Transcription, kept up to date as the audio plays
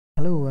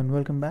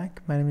everyone, welcome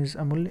back. My name is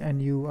Amul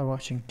and you are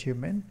watching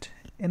TubeMint.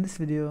 In this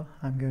video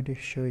I'm going to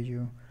show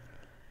you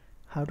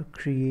how to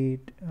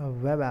create a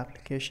web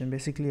application,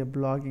 basically a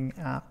blogging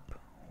app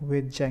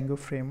with Django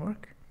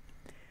framework.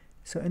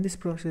 So in this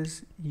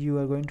process you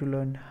are going to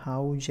learn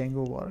how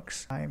Django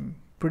works. I'm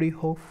pretty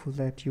hopeful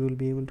that you will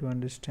be able to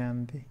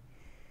understand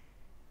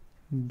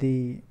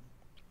the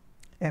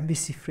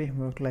MVC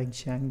framework like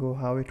Django,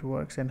 how it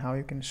works and how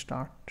you can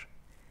start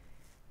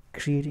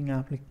creating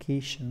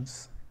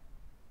applications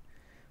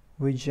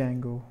with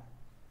Django.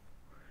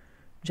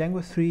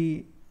 Django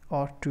 3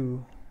 or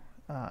 2,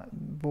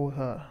 both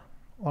are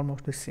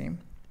almost the same.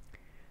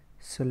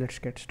 So let's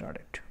get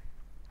started.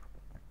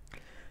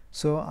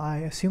 So I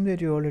assume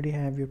that you already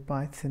have your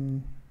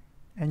Python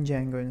and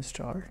Django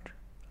installed.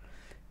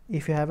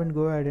 If you haven't,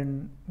 go ahead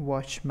and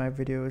watch my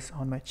videos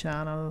on my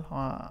channel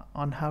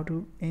on how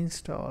to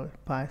install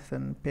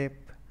Python,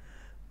 pip,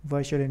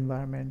 virtual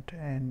environment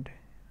and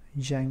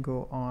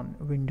Django on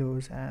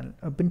Windows and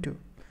Ubuntu.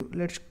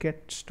 Let's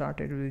get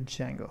started with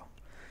Django.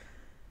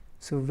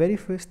 So very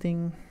first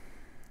thing,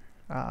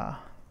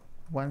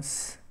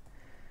 once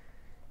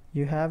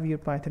you have your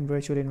Python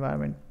virtual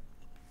environment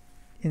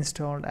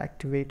installed,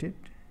 activated,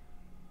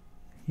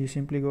 you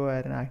simply go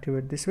ahead and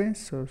activate this way.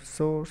 So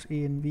source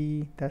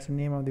env, that's the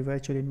name of the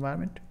virtual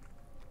environment,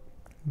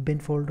 bin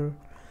folder,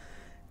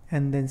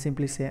 and then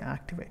simply say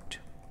activate.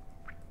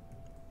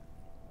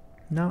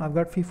 Now I've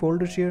got few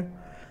folders here.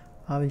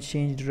 I will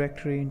change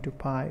directory into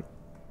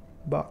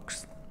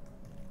PyBox,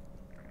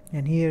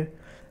 and here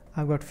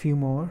I've got few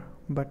more,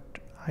 but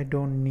I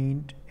don't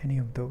need any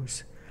of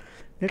those.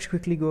 Let's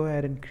quickly go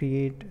ahead and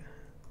create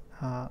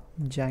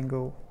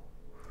Django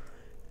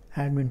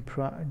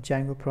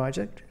Django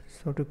project.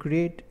 So to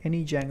create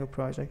any Django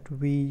project,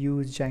 we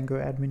use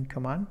Django admin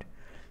command,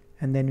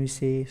 and then we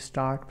say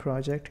start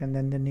project and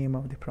then the name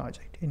of the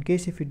project. In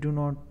case if you do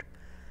not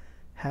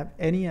have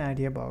any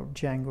idea about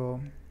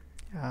Django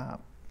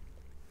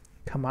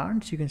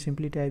commands, you can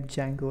simply type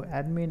Django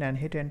admin and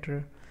hit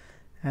enter,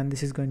 and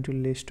this is going to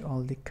list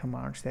all the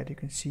commands that you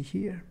can see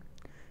here.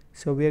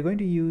 So we are going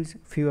to use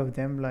few of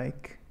them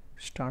like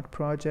start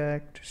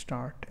project,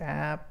 start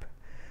app,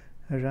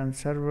 run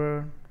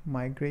server,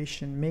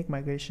 migration, make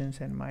migrations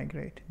and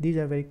migrate. These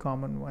are very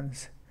common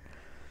ones.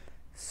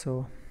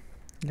 So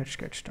let's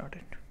get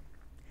started.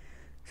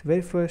 So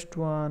very first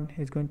one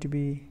is going to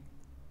be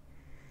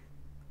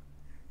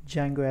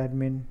Django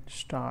admin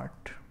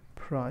start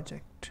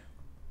project,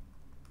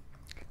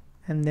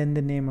 and then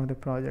the name of the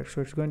project.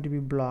 So it's going to be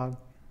blog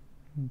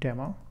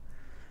demo,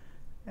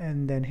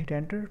 and then hit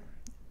enter,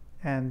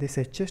 and this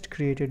has just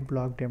created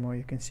blog demo,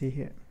 you can see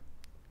here.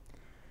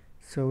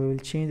 So we will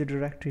change the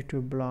directory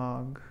to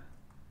blog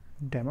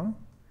demo,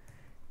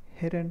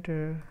 hit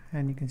enter,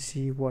 and you can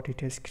see what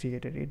it has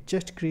created. It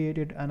just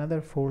created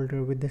another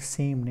folder with the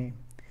same name,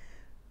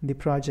 the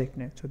project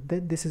name. So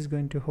this is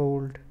going to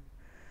hold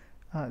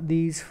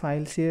these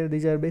files here.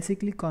 These are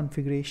basically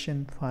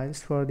configuration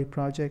files for the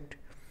project,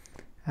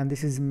 and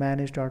this is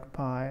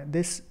manage.py.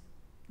 This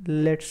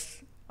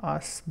lets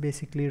us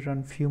basically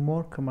run few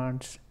more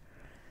commands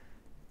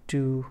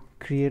to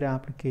create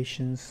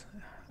applications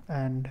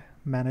and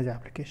manage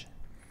application.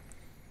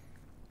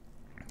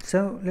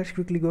 So let's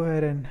quickly go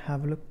ahead and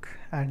have a look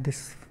at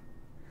this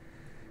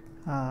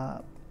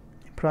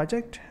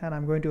project, and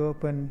I'm going to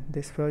open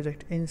this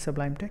project in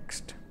Sublime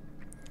Text.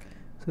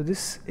 So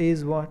this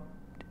is what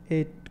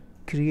it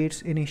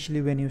creates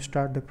initially when you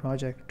start the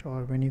project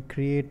or when you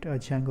create a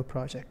Django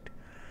project.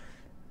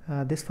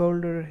 This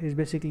folder is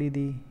basically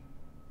the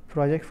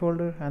project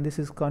folder, and this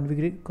is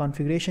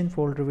configuration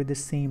folder with the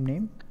same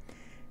name,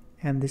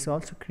 and this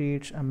also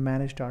creates a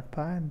manage.py,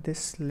 and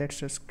this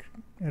lets us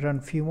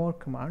run few more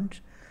commands.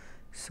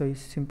 So you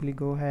simply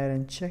go ahead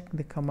and check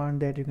the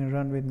command that you can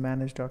run with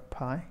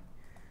manage.py,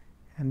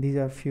 and these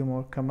are few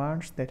more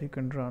commands that you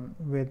can run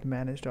with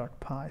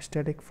manage.py: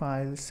 static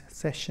files,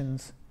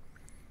 sessions,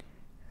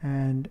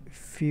 and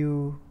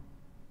few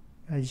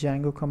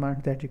Django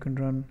commands that you can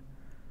run,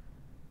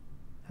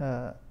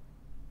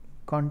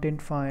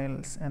 content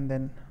files, and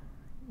then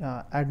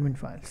admin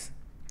files,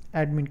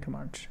 admin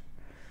commands.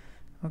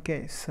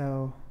 Okay,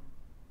 so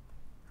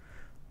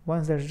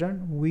once that's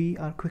done, we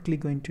are quickly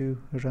going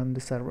to run the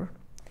server.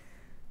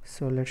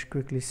 So let's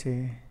quickly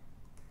say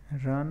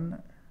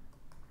run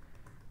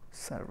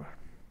server.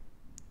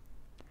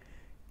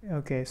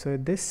 Okay, so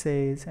this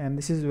says, and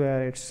this is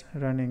where it's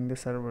running the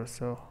server.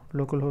 So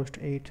localhost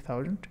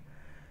 8000,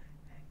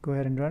 go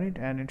ahead and run it,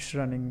 and it's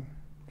running.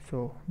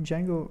 So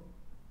Django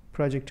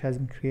project has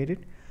been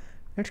created.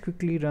 Let's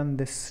quickly run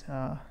this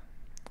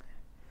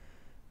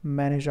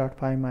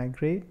manage.py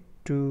migrate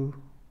to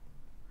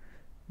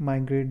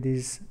migrate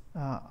these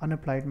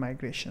unapplied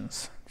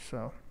migrations.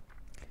 So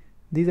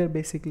these are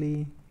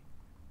basically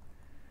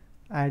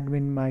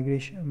admin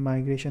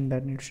migration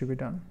that needs to be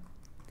done.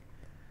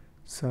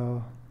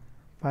 So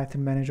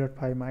Python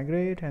manage.py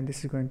migrate, and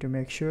this is going to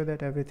make sure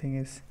that everything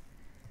is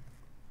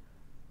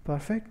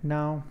perfect.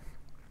 Now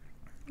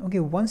okay,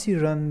 once you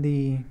run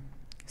the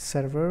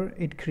server,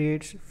 it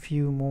creates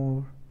few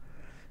more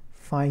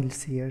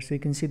files here. So you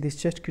can see this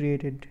just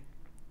created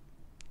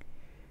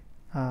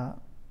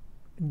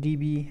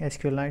DB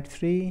SQLite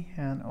 3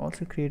 and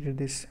also created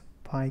this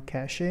Pi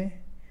cache.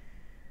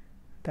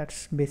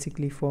 That's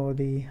basically for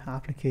the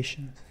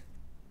applications.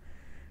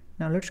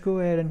 Now let's go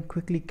ahead and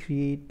quickly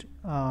create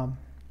a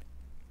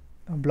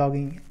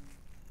blogging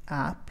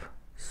app.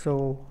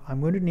 So I'm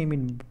going to name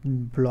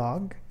it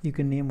blog. You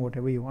can name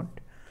whatever you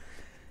want.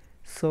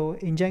 So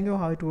in Django,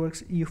 how it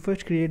works, you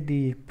first create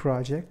the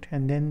project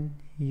and then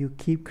you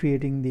keep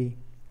creating the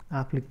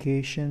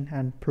application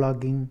and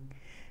plugging,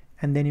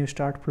 and then you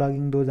start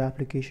plugging those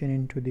applications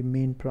into the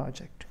main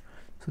project.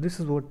 So this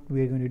is what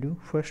we are going to do.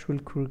 First we'll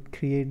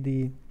create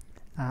the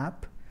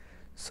app.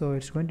 So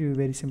it's going to be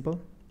very simple.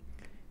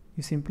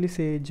 You simply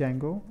say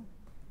Django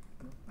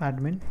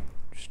admin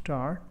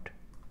start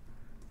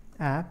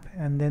app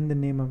and then the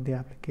name of the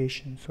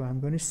application. So I'm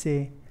going to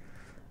say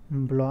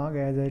blog,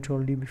 as I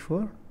told you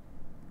before.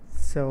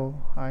 So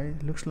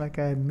looks like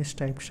I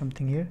mistyped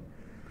something here.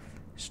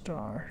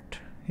 Start,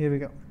 here we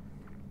go.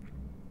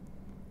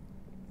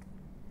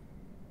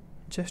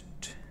 Just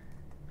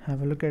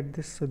have a look at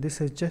this. So this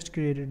has just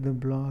created the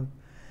blog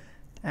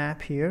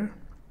app here.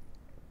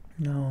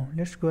 Now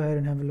let's go ahead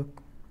and have a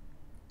look.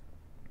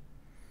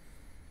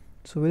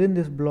 So within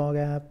this blog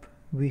app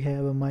we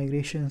have a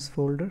migrations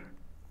folder,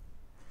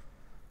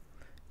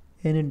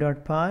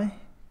 init.py,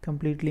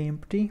 completely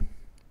empty.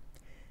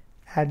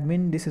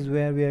 Admin, this is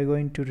where we are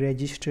going to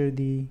register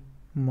the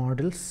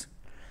models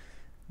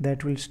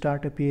that will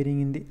start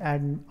appearing in the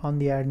on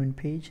the admin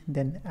page.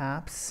 Then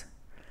apps,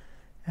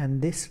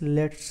 and this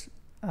this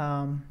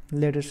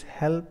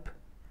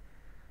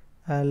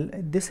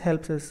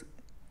helps us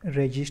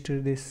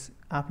register this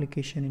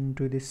application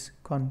into this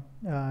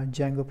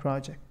Django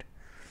project.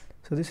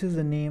 So this is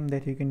the name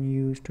that you can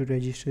use to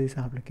register this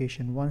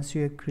application. Once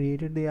you have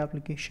created the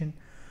application,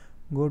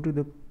 go to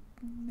the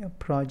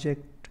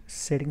project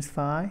settings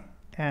file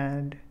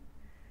and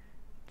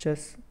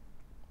just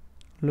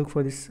look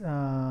for this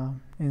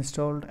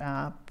installed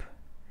app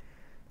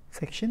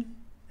section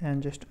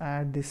and just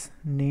add this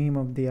name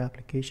of the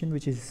application,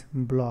 which is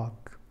blog.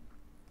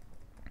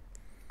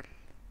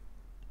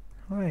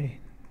 Alright,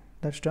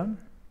 that's done.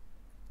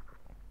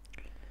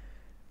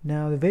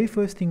 Now the very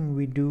first thing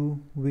we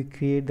do, we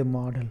create the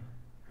model.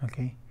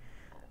 Okay,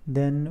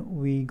 then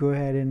we go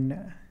ahead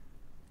and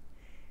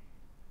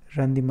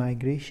run the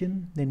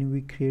migration, then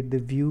we create the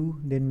view,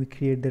 then we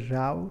create the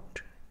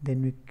route,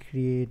 then we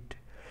create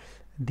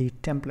the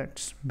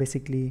templates.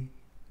 Basically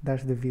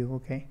that's the view.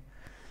 Okay,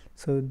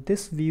 so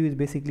this view is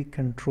basically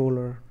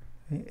controller.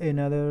 In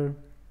other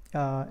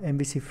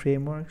MVC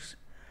frameworks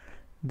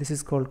this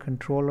is called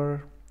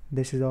controller,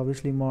 this is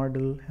obviously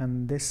model,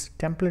 and this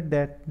template,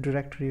 that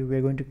directory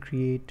we're going to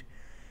create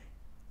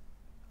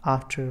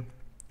after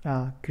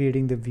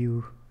creating the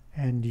view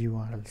and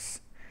URLs.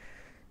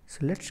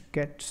 So let's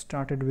get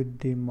started with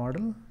the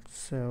model.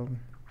 So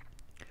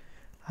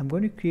I'm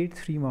going to create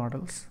 3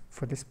 models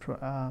for this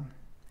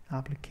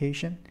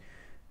application.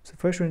 So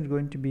first one is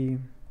going to be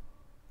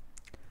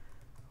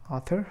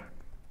author,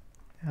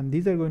 and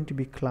these are going to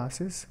be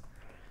classes,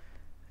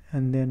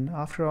 and then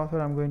after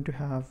author I'm going to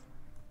have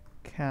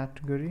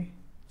category.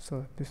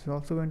 So this is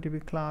also going to be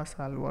class,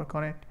 I'll work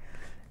on it,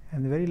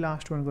 and the very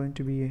last one going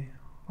to be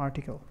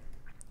article.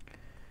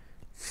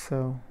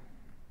 So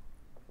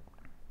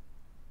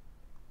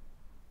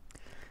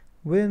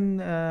when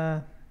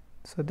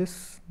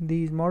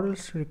these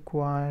models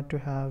require to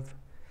have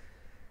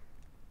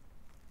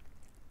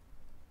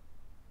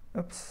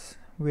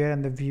we are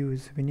in the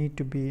views, we need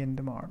to be in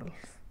the models.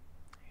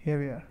 Here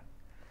we are.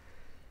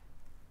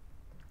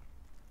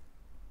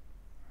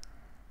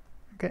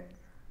 Okay,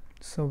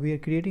 so we are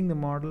creating the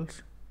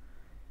models,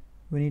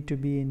 we need to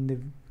be in the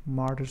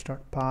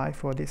models.py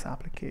for this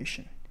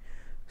application.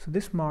 So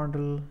this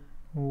model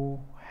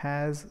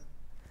has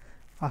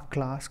a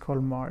class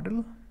called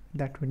model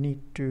that we need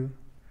to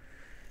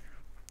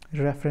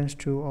reference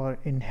to or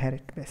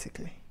inherit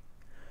basically.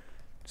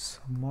 So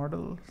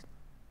model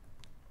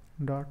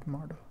dot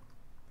model,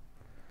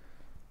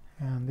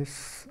 and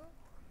this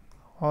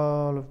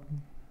all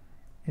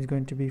is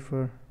going to be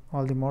for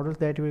all the models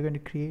that we're going to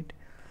create,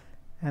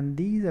 and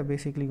these are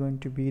basically going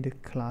to be the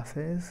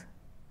classes.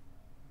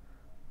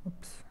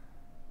 Oops.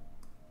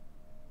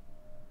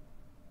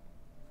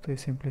 So you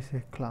simply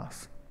say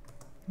class.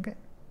 Okay,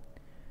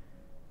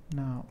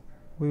 now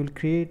we will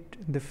create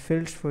the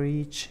fields for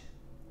each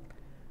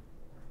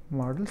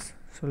models.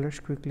 So let's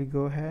quickly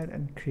go ahead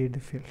and create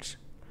the fields.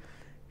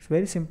 It's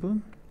very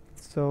simple.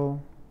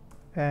 So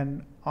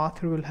an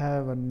author will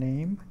have a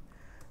name,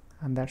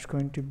 and that's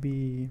going to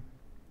be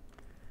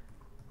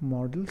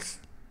models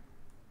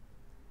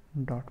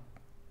dot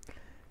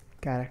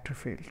character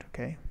field.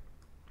 Okay,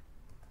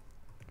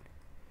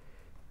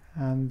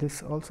 and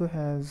this also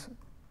has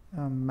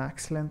a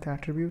max length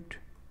attribute,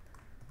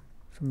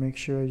 so make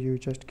sure you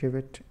just give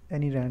it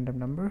any random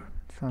number.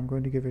 So I'm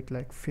going to give it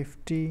like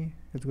 50.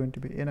 It's going to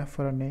be enough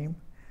for a name.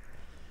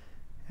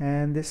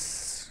 And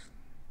this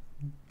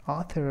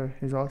author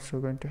is also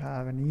going to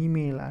have an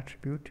email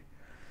attribute,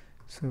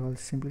 So I'll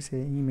simply say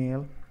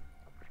email.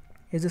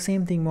 It's the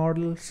same thing,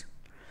 models,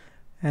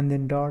 and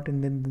then dot,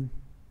 and then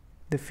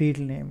the field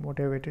name,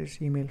 whatever it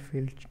is, email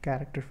field,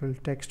 character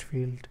field, text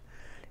field,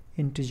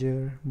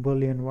 integer,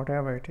 boolean,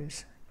 whatever it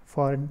is,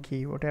 foreign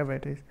key, whatever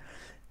it is.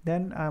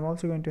 Then I'm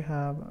also going to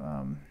have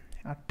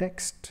a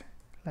text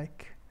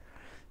like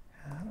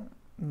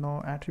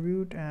no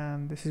attribute,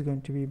 and this is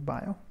going to be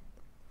bio.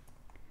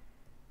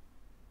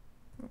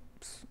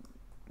 Oops,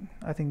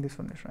 I think this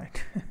one is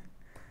right.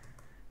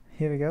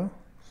 Here we go.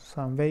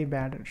 So I'm very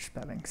bad at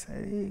spellings.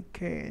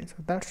 Okay, so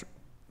that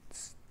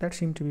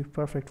seemed to be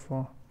perfect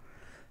for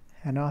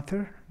an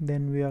author.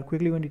 Then we are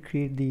quickly going to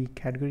create the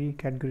category.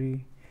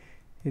 Category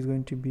is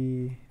going to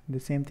be the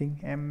same thing.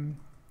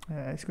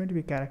 It's going to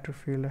be character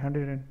field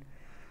 100, and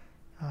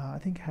I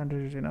think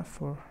 100 is enough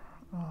for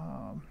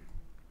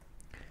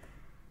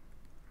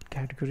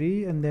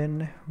category. And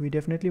then we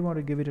definitely want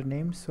to give it a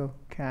name, so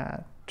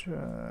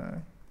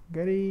category,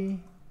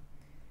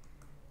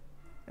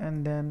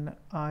 and then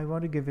I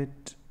want to give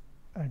it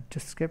a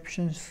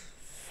description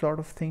sort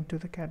of thing to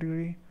the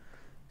category,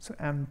 so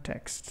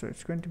text. So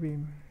it's going to be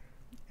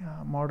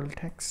model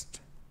text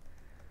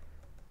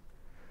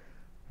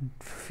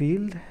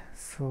field,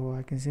 so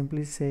I can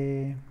simply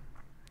say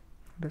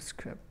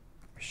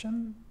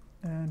description,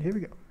 and here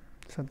we go.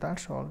 So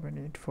that's all we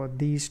need for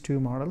these two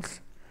models.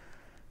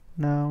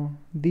 Now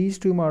these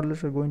two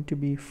models are going to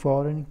be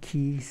foreign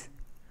keys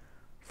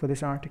for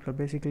this article,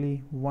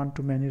 basically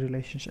one-to-many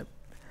relationship.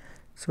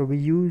 So we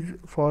use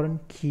foreign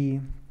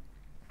key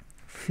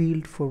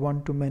field for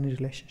one-to-many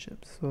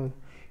relationships. So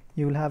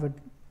you will have a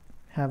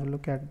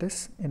look at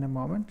this in a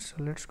moment. So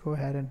let's go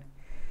ahead and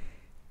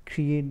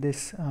create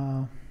this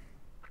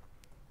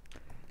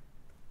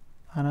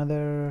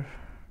another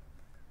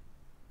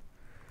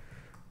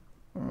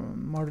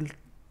model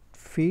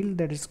field,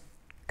 that is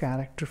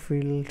character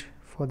field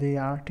for the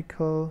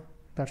article.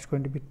 That's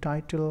going to be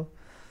title.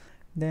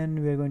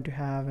 Then we are going to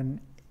have an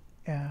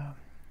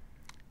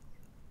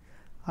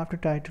after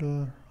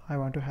title I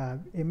want to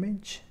have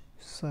image.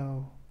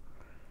 So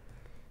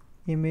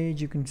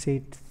image, you can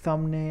say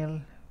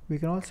thumbnail. We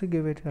can also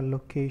give it a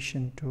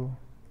location to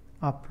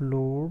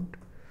upload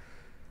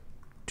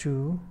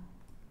to,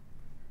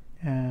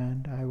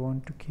 and I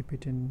want to keep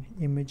it in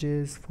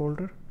images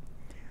folder.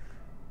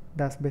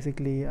 That's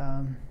basically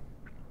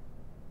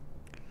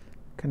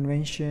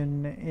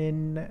convention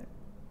in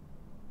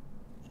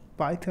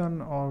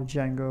Python or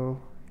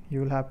Django.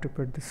 You will have to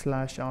put the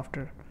slash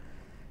after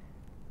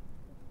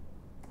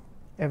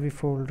every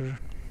folder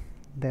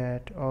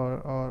that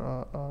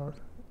or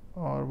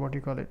what do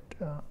you call it,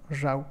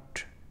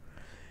 route.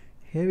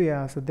 Here we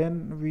are. So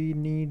then we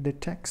need the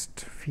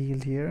text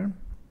field here,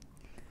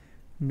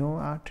 no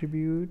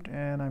attribute,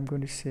 and I'm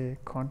going to say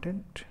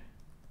content,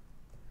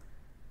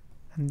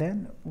 and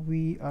then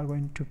we are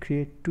going to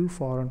create two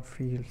foreign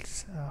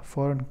fields,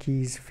 foreign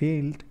keys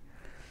field.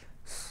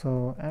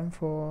 So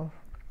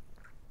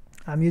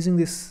I'm using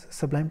this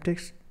Sublime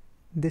Text.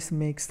 This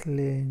makes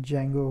the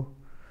Django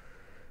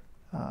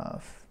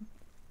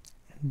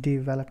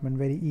development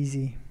very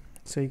easy,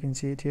 so you can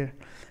see it here.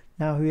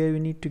 Now here we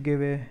need to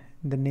give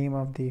the name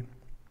of the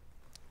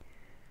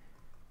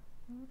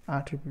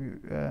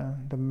attribute,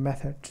 the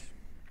method,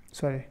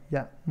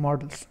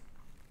 models,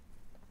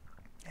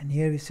 and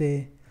here we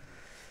say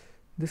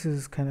this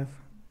is kind of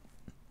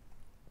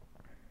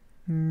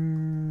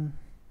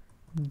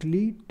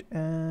delete,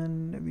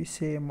 and we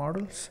say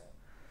models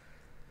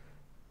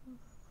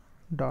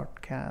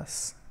dot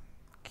cascade,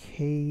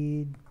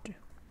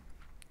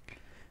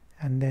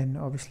 and then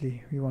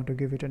obviously we want to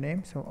give it a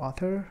name, so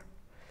author,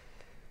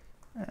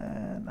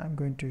 and I'm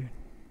going to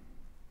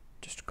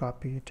just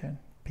copy it and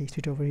paste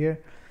it over here,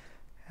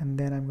 and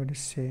then I'm going to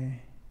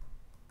say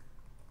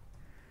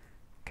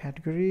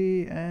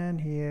category,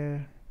 and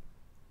here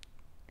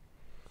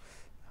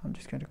I'm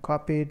just going to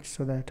copy it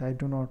so that I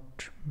do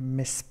not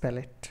misspell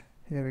it.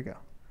 Here we go.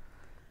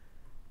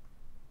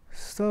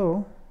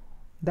 So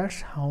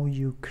that's how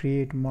you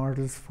create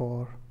models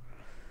for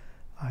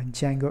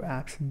Django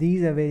apps.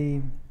 These are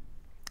very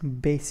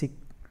basic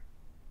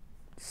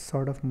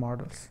sort of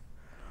models.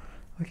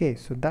 Okay,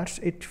 so that's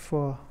it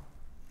for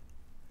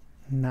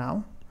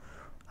now.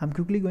 I'm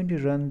quickly going to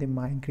run the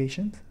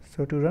migrations.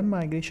 So to run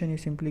migration, you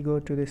simply go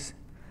to this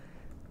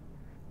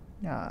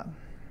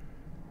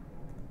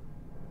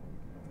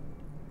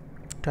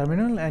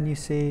terminal, and you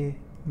say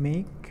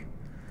make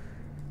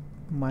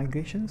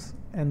migrations,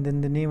 and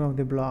then the name of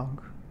the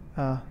blog,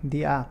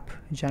 the app,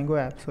 Django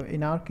app. So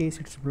in our case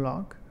it's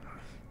blog.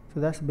 So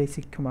that's a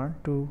basic command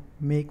to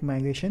make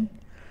migration.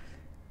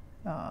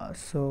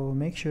 So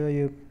make sure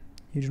you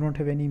do not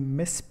have any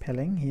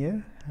misspelling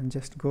here, and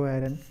just go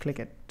ahead and click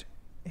it,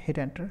 hit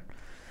enter.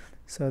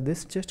 So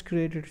this just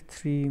created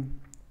 3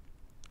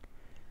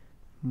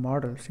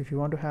 models. If you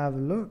want to have a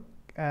look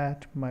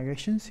at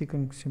migrations, you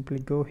can simply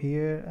go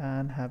here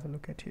and have a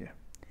look at here.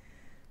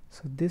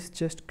 So this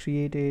just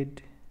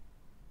created,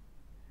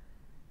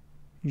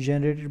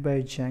 generated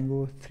by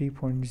Django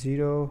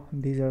 3.0.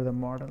 These are the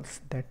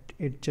models that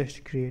it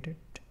just created.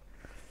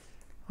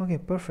 Okay,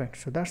 perfect.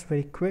 So that's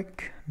very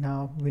quick.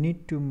 Now we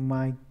need to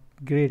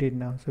migrate it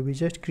now. So we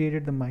just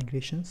created the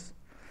migrations.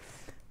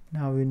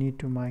 Now we need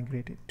to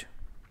migrate it.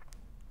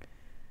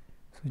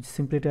 So just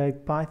simply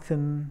type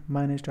python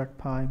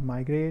 -.py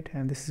migrate,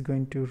 and this is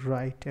going to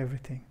write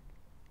everything.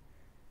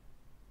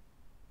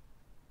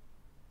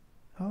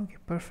 Okay,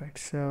 perfect.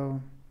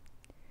 So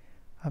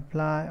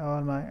apply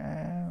all my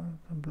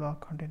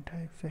block content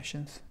type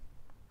sessions,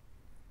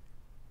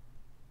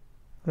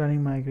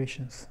 running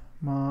migrations,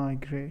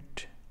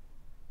 migrate.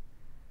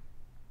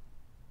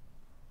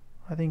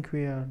 I think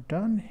we are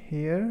done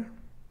here.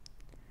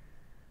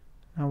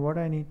 Now what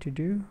I need to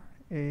do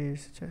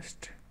is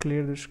just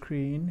clear the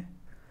screen,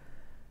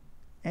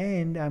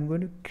 and I'm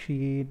going to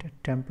create a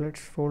templates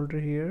folder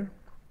here.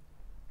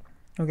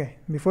 Okay,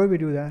 before we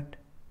do that,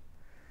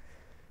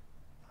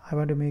 I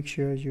want to make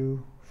sure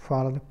you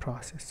follow the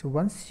process. So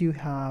once you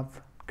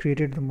have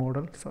created the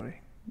model,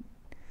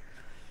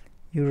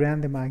 you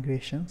ran the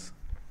migrations,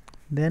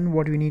 then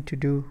what we need to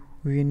do,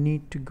 we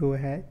need to go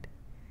ahead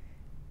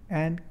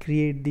and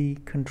create the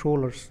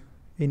controllers.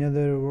 In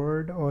other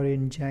word, or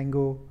in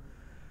Django,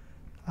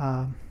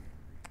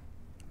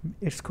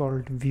 it's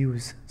called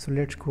views. So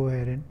let's go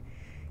ahead and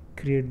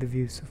create the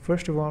views. So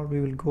first of all, we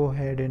will go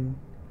ahead and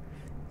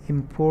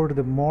import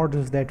the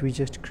models that we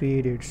just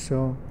created.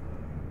 So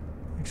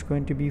it's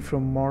going to be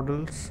from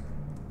models,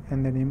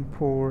 and then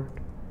import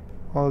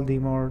all the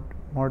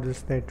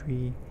models that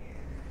we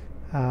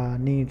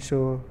need.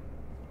 So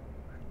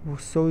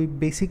we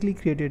basically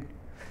created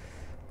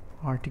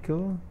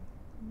article.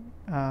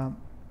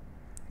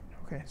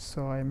 Okay,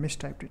 so I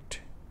mistyped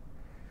it.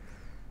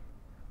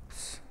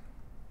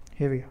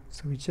 Here we go.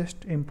 So we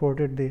just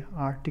imported the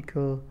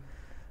article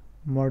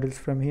models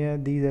from here.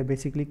 These are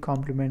basically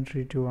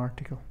complementary to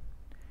article.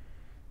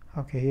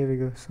 Okay, here we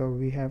go. So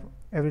we have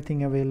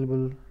everything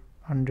available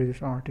under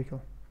this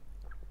article.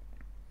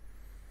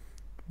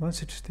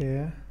 Once it's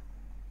there,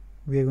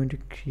 we are going to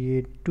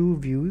create two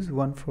views,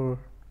 one for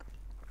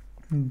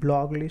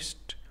blog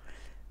list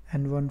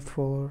and one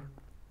for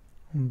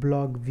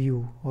blog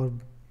view or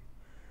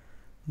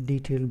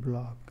detailed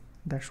blog.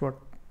 That's what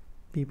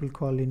people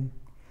call in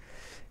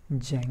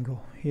Django.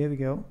 Here we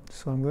go.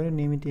 So I'm going to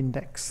name it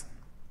index.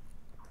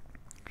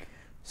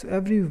 So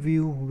every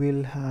view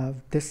will have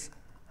this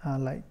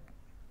like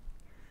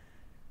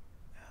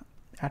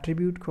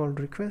attribute called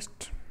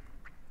request,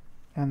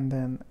 and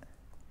then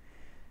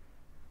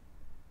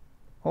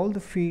all the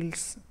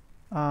fields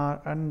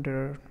are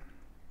under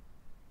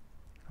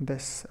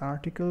this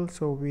article.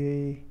 So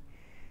we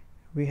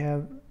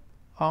have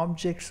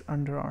objects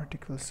under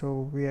article.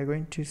 So we are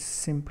going to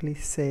simply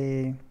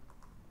say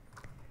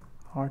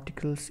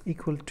articles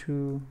equal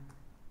to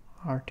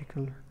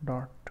article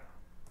dot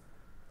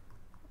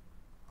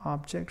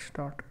objects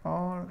dot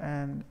all,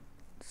 and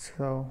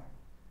so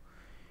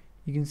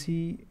you can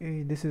see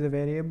this is a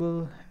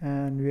variable,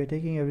 and we are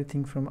taking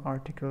everything from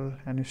article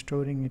and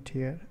storing it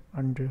here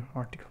under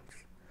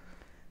articles.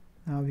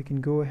 Now we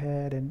can go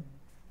ahead and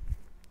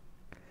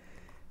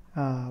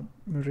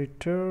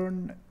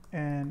return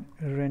and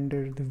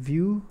render the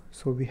view.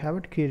 So we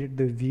haven't created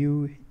the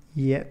view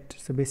yet,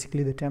 so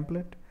basically the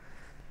template,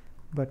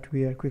 but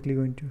we are quickly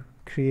going to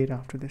create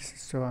after this.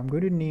 So I'm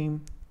going to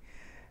name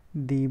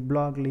the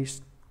blog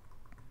list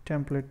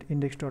template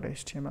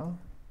index.html,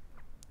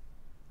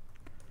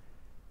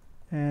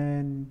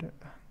 and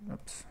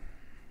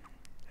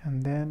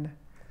then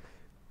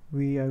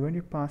we are going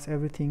to pass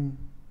everything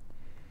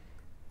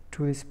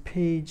to this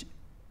page,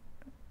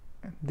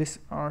 this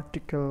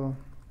article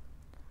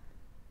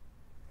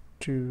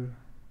to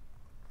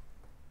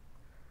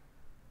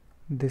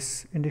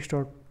this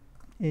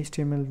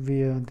index.html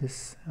via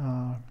this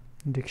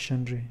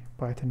dictionary,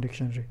 Python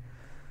dictionary.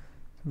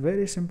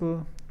 Very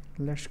simple.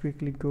 Let's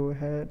quickly go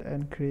ahead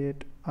and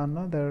create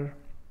another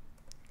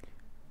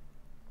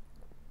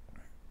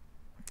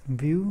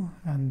view,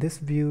 and this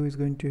view is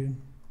going to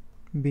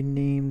be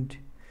named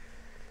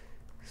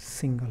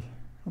single.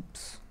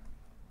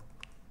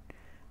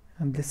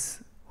 And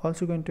this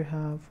also going to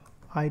have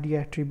ID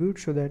attribute,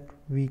 so that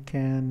we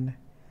can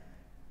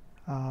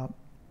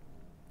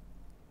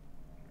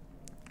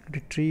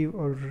retrieve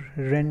or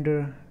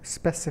render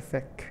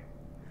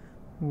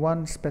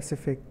one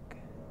specific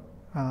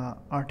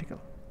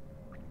article.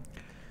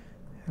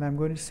 And I'm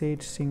going to say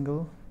it's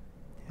single,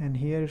 and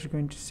here it's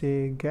going to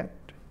say get,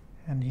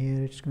 and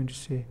here it's going to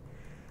say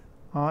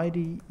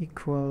ID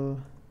equal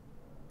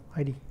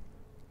ID,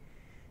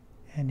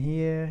 and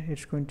here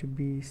it's going to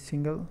be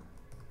single,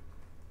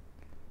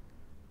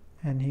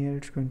 and here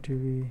it's going to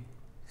be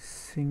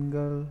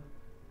single.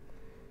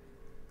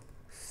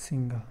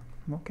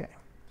 Okay,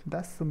 so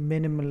that's the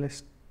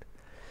minimalist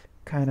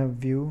kind of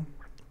view.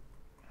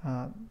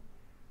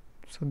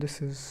 So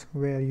this is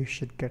where you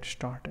should get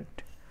started.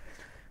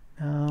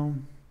 Now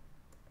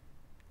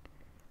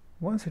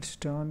once it's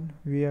done,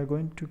 we are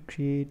going to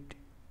create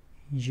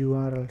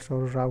URLs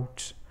or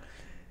routes.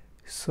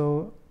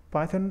 So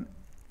Python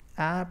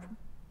app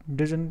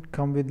doesn't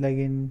come with like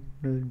in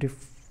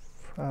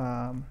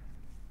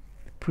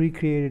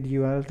pre-created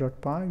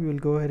urls.py, we will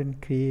go ahead and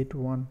create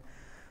one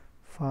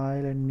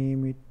file and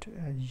name it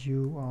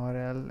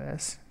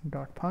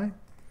urls.py,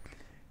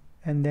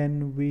 and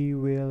then we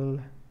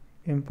will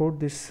import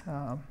this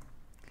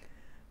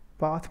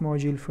path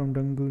module from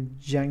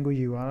Django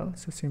URL.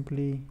 So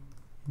simply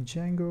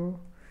Django,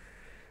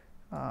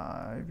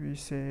 we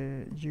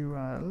say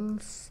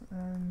URLs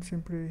and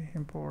simply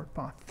import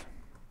path.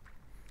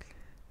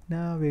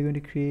 Now we're going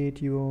to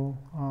create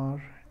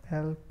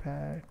URL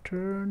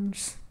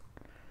patterns,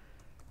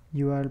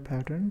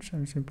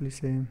 and simply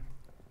say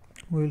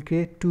we will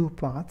create two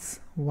paths,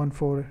 one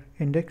for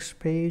index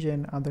page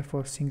and other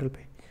for single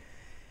page.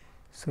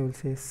 So we'll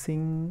say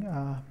sing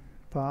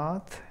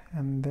path,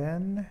 and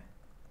then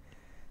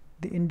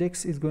the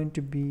index is going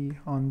to be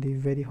on the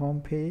very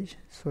home page,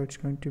 so it's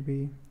going to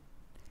be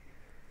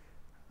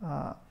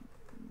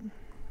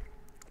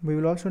we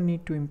will also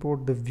need to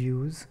import the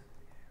views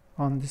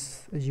on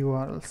this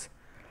URLs.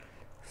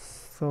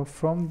 So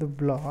from the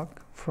blog,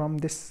 from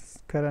this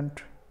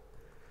current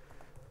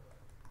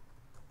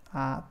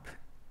app,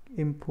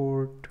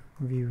 import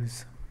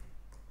views.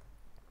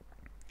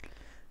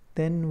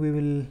 Then we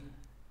will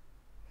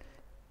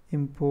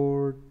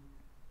import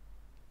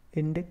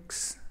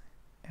index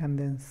and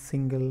then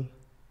single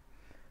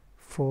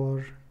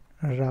for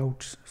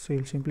routes. So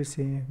you'll simply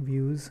say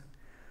views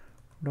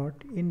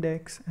dot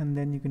index, and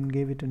then you can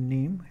give it a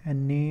name,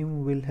 and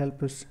name will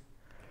help us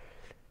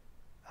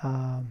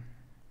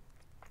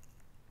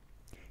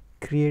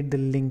create the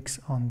links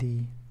on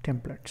the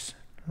templates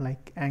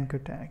like anchor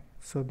tag.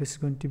 So this is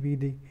going to be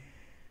the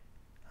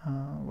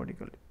what do you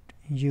call it,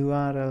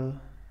 URL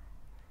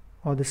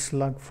or the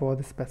slug for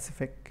the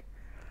specific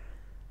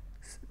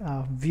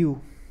view.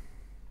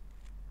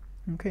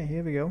 Okay,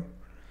 here we go.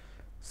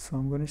 So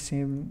I'm going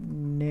to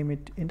name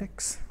it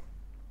index,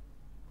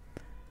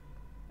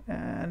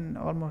 and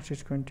almost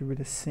it's going to be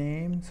the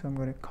same, so I'm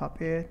going to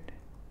copy it,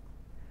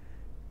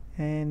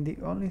 and the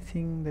only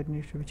thing that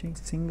needs to be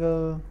changed,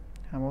 single,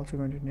 I'm also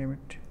going to name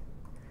it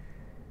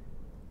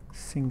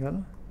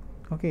single.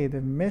 Okay,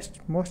 the most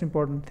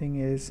important thing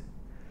is,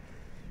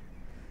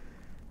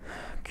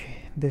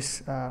 okay,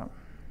 this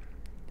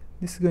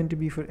is going to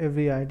be for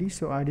every ID.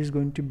 So ID is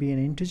going to be an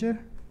integer.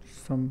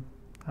 We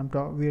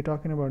are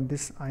talking about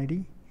this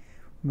ID,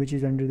 which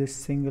is under this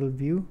single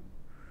view,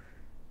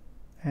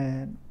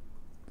 and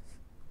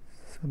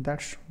so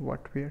that's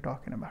what we are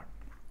talking about.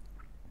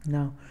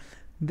 Now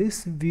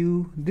this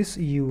view, this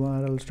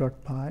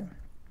urls.py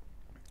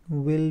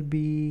will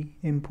be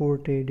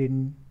imported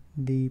in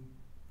the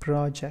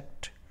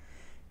project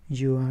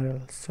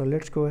URL. So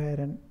let's go ahead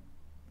and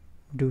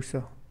do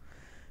so.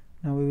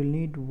 Now we will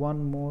need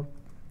one more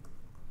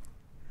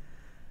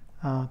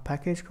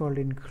package called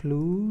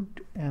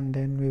include, and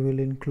then we will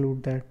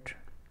include that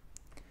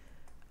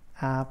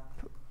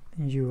app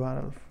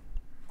URL.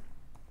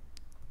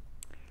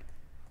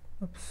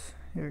 Oops,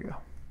 here we go.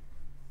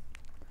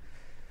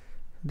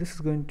 This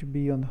is going to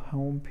be on the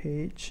home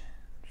page,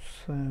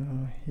 so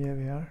here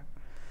we are,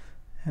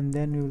 and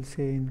then we will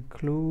say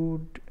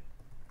include,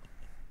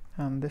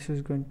 and this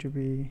is going to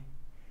be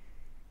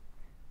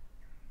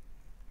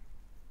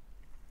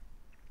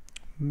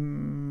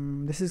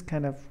this is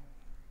kind of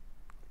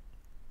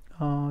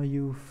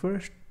you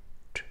first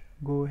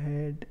go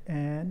ahead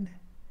and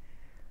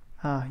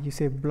you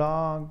say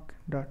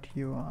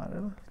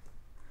blog.url.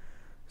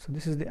 So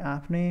this is the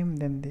app name,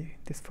 then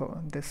this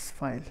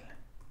file.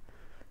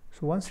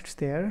 So once it's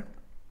there,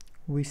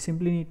 we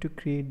simply need to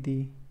create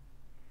the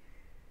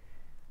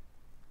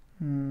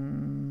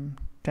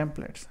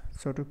templates.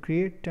 So to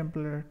create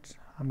templates,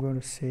 I'm going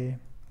to say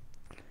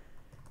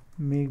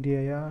make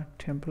dir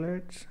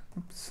templates.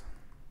 Oops.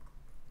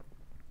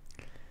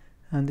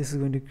 And this is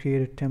going to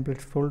create a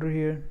templates folder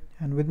here,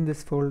 and within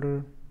this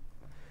folder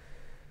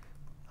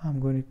I'm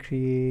going to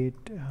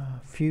create a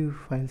few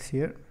files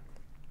here,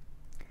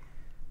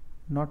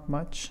 not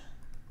much.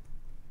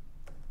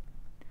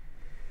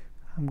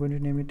 I'm going to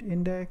name it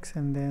index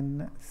and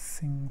then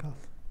single.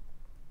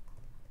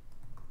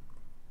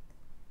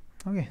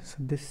 Okay, so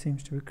this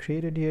seems to be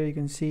created here, you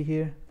can see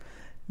here.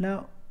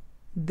 Now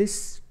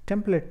this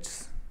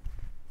templates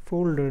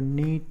folder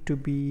need to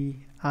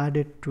be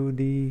added to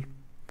the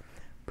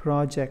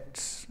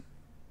projects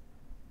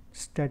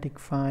static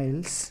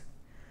files.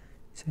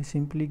 So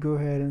simply go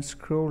ahead and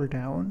scroll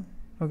down.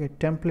 Okay,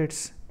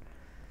 templates,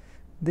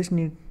 this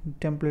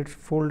templates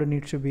folder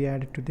needs to be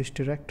added to this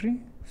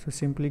directory. So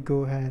simply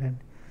go ahead and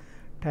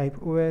type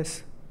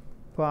os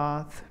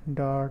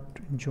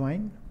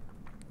path.join,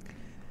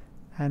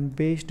 and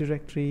base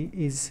directory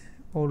is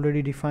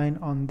already defined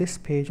on this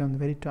page on the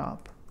very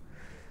top,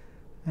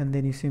 and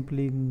then you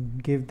simply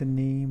give the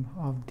name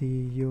of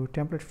your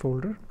template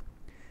folder.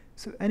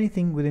 So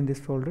anything within this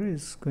folder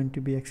is going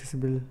to be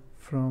accessible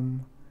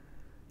from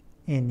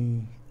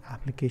any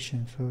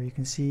application. So you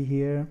can see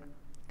here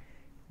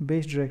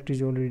base directory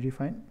is already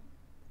defined.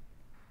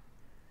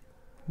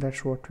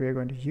 That's what we are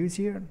going to use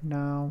here.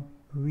 Now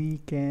we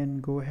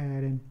can go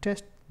ahead and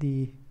test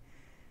the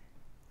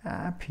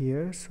app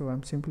here. So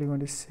I'm simply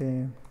going to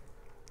say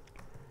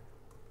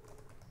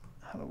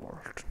hello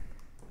world.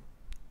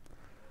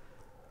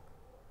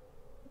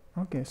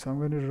 Okay, so I'm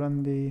going to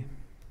run the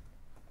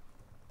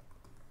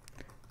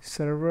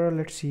server.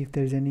 Let's see if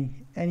there's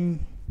any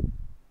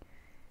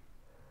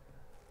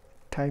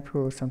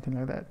typo or something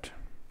like that.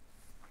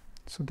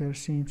 So there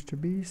seems to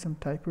be some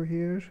typo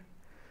here.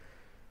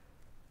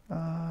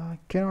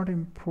 Cannot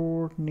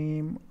import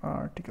name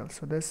article.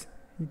 So this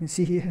you can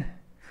see here.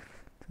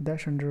 So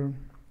that's under,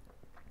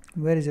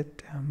 where is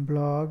it?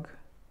 Blog.py.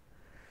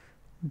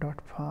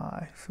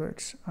 So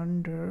it's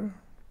under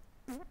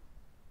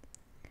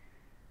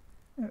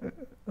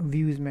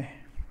views.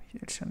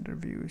 It's under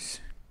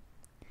views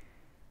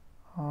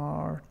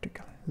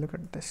article. Look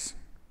at this.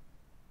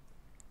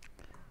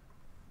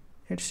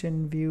 It's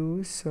in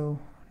views. So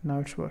now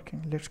it's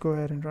working. Let's go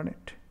ahead and run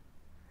it.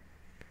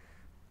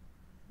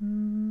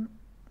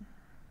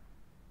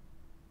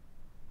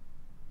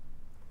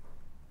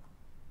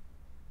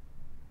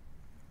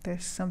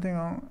 There's something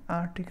wrong.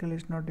 Article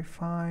is not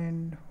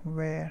defined.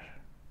 Where?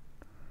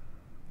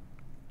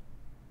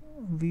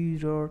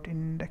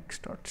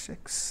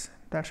 v.index.6.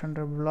 That's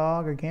under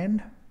blog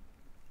again.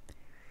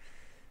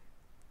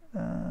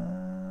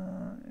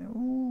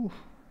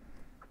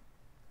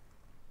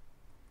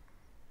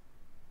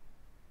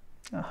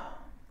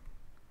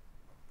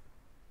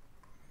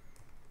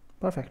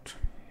 Perfect.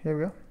 Here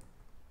we go.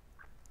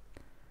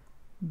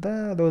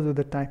 Those are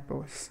the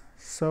typos.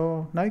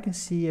 So now you can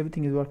see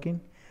everything is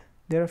working.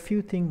 There are a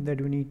few things that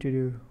we need to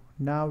do.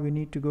 Now we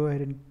need to go ahead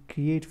and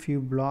create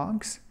few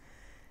blogs,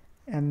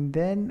 and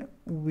then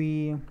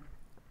we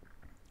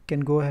can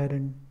go ahead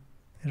and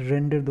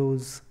render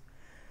those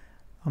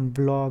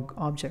blog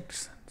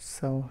objects.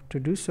 So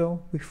to do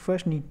so, we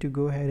first need to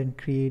go ahead and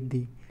create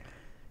the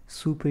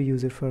super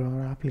user for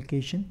our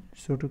application.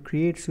 So to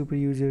create super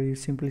user, you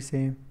simply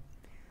say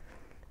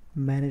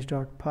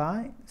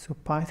manage.py. So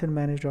python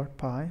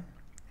manage.py,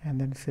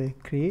 and then say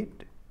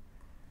create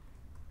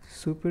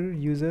super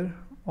user,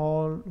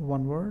 all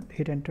one word,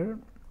 hit enter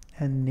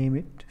and name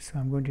it. So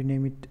I'm going to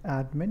name it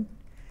admin.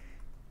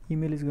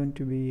 Email is going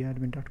to be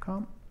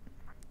admin.com.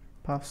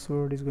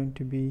 Password is going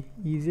to be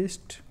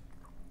easiest.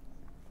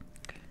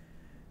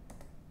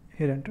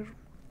 Hit enter.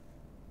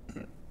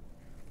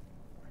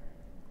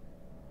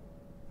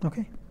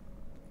 Okay,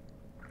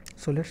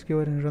 so let's go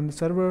ahead and run the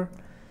server.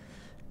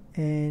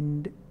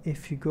 And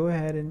if you go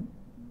ahead and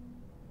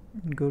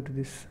go to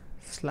this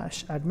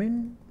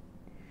 /admin,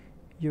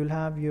 you will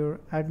have your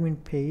admin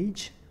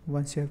page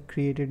once you have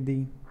created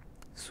the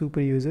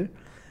super user.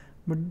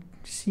 But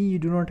see, you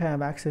do not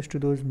have access to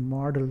those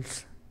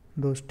models,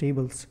 those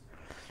tables.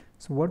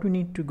 So what we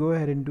need to go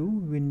ahead and do,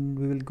 we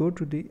will go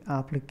to the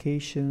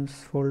applications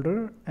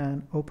folder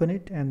and open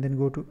it, and then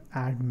go to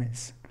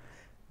admins.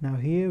 Now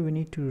here we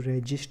need to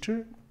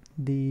register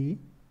the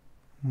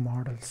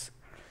models.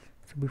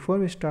 So before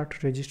we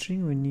start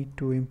registering, we need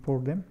to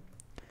import them.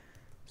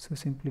 So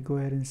simply go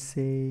ahead and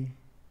say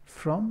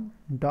from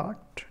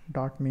dot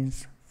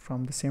means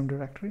from the same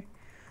directory,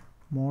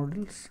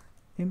 models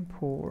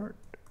import,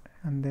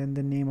 and then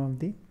the name of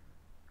the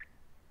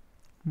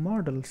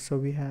model. So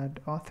we had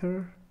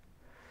author,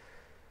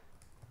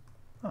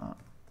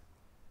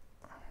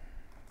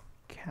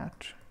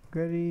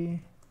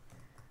 category,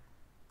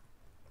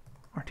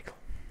 article.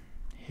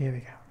 Here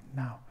we go.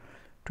 Now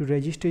to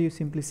register, you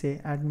simply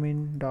say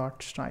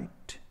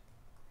admin.site,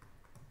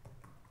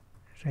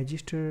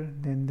 register,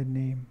 then the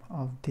name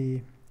of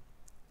the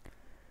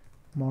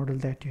model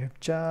that you have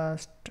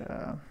just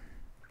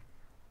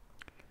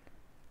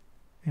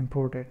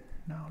imported.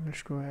 Now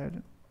let's go ahead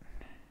and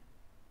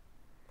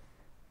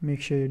make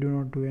sure you do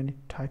not do any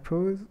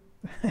typos.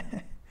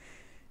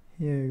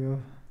 Here you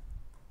go.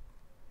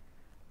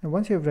 And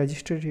once you have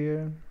registered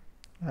here,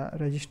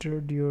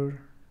 registered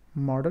your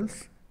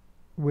models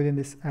within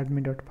this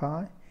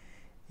admin.py,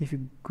 if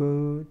you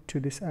go to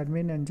this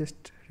admin and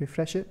just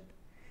refresh it,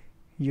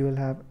 you will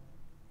have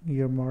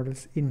your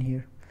models in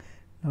here.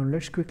 Now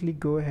let's quickly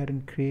go ahead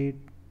and create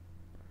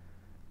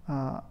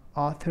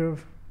author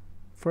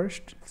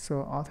first.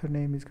 So author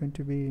name is going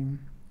to be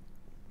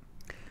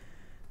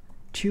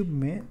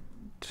TubeMint.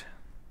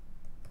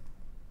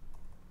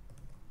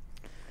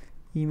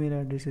 Email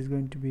address is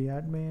going to be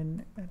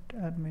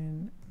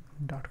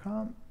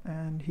admin@admin.com,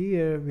 and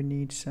here we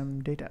need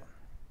some data,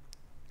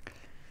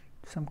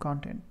 some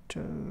content.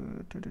 This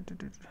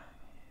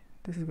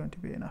is going to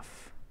be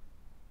enough.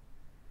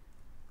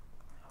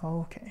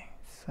 Okay,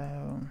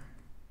 so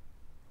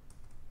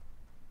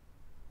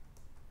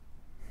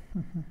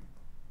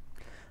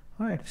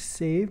alright,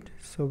 saved.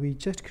 So we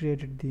just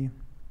created the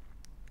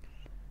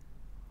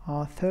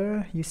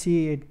author. You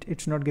see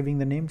it's not giving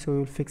the name, so we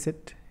will fix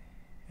it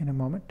in a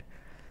moment.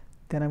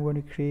 Then I'm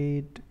going to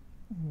create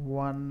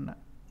one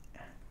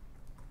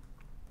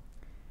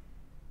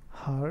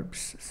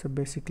herbs. So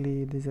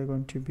basically these are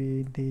going to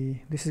be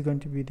this is going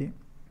to be the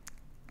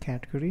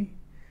category.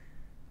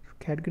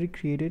 Category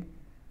created.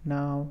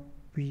 Now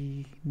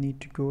we need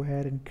to go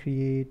ahead and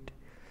create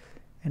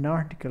an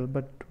article,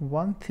 but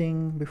one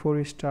thing before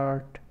we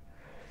start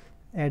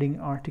adding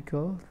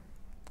article,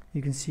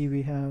 you can see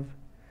we have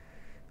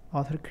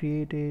author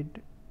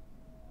created,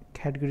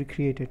 category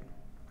created,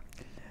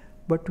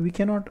 but we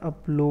cannot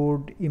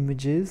upload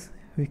images.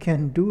 We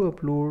can do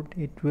upload,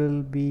 it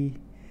will be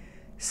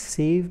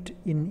saved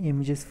in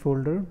images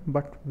folder,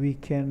 but we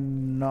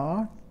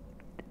cannot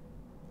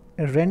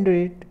render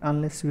it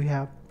unless we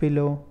have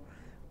pillow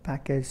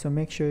package. So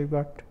make sure you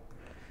got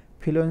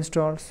pillow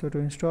installed. So to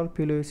install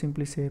pillow, you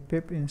simply say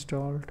pip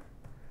installed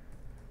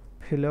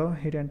pillow,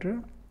 hit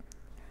enter.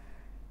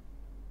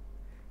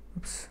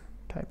 Oops,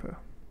 typo.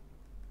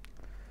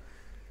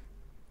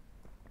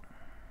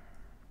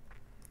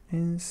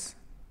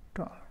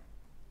 Install.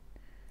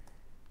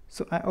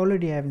 So I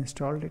already have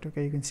installed it.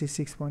 Okay, you can see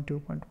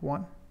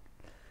 6.2.1,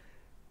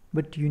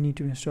 but you need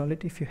to install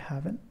it if you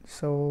haven't.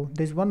 So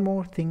there's one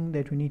more thing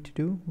that we need to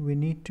do. We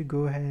need to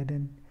go ahead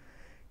and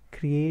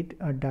create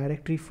a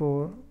directory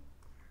for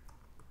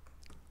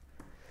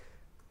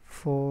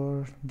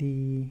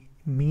the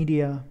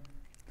media.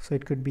 So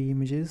it could be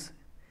images,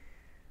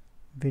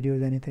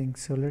 videos, anything.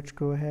 So let's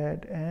go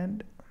ahead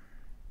and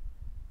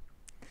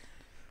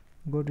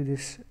go to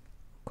this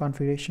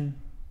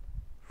configuration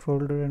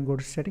folder and go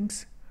to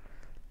settings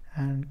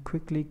and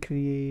quickly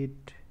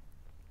create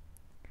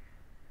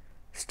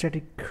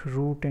static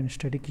root and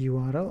static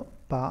URL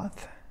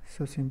path.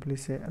 So simply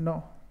say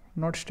no,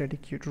 not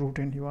static root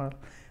and URL,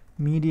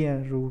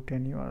 media root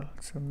and URL.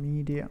 So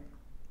media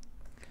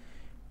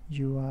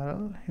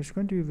URL, it's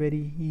going to be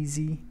very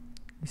easy.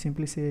 You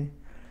simply say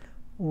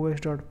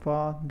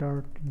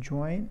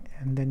os.path.join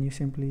and then you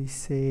simply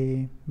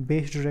say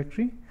base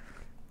directory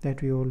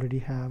that we already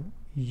have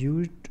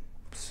used.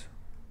 Oops,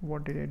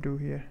 what did I do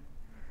here?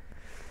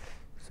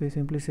 So you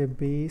simply say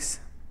base.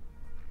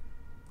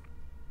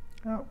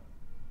 Oh,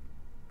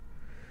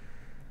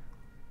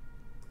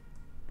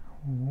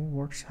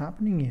 what's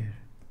happening here?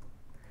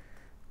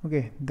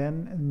 Okay,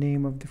 then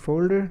name of the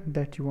folder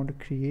that you want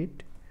to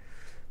create.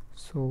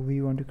 So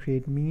we want to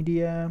create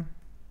media,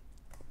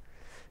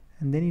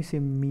 and then you say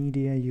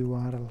media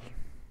URL.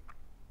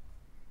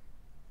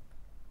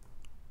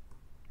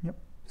 Yep,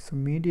 so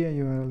media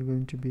URL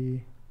going to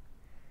be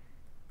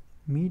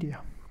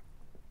media.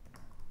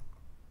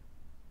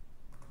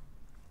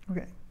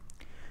 Okay,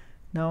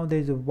 now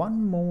there's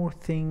one more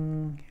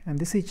thing, and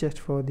this is just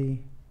for the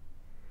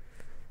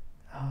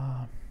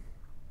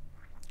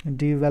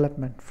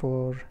development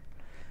for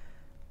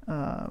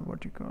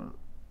what you call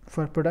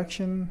for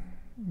production.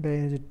 There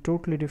is a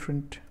totally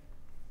different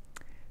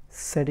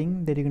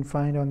setting that you can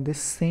find on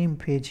this same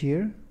page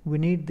here. We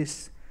need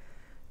this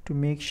to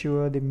make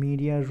sure the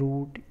media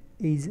root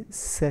is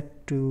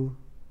set to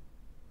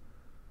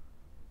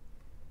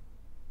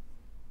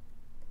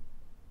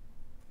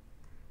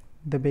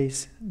the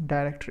base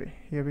directory.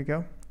 Here we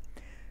go.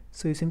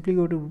 So you simply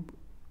go to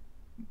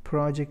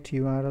project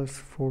URLs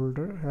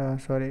folder,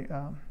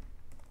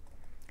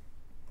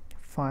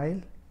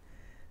 file,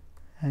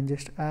 and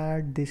just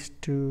add this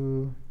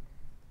to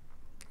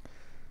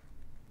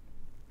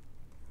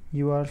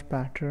URL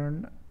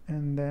pattern,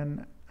 and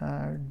then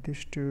add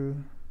this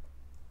to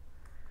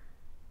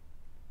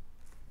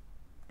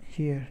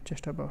here,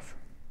 just above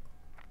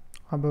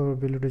or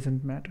below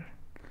doesn't matter,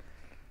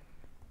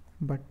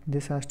 but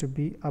this has to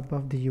be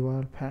above the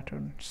URL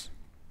patterns.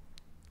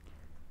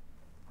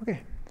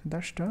 Okay, so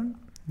that's done.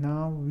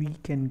 Now we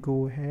can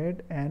go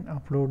ahead and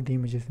upload the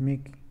images.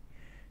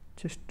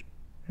 Just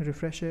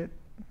refresh it,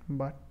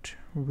 but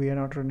we are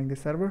not running the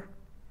server.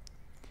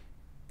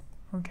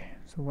 Okay,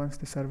 so once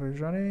the server is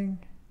running,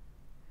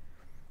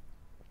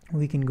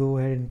 we can go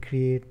ahead and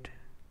create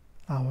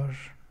our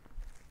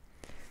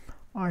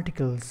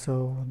article.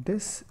 So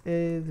this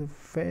is the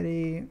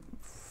very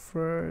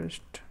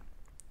first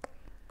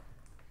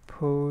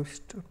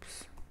post.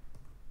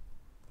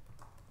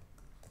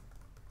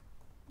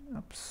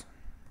 Oops,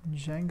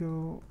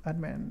 Django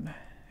admin,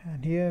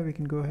 and here we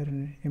can go ahead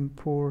and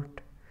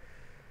import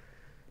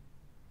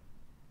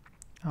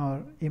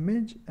our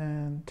image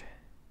and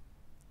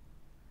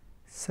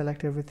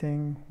select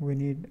everything. We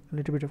need a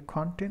little bit of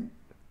content.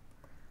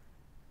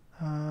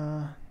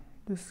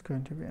 This is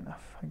going to be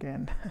enough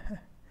again.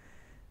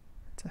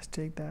 Just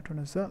take that one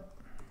as well.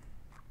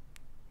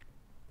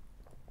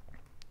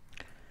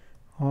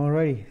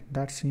 Alrighty,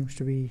 that seems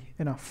to be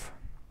enough.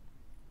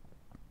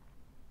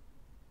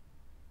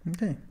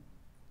 Okay,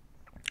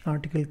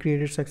 article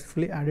created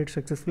successfully, added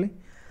successfully.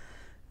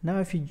 Now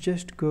if you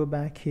just go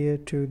back here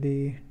to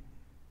the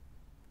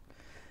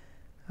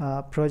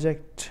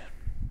project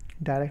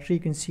directory, you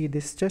can see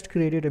this just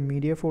created a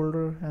media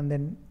folder and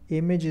then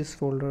images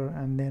folder,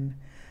 and then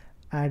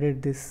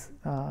added this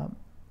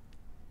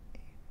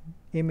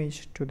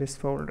image to this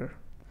folder.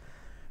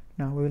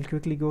 Now we will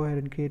quickly go ahead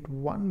and create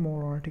one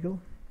more article.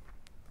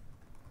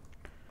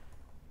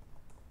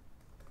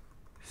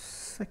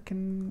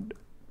 Second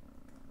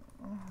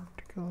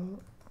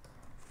article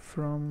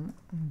from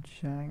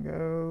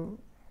Django.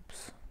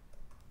 Oops.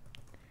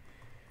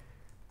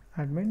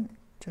 Admin,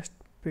 just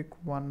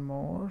pick one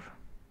more.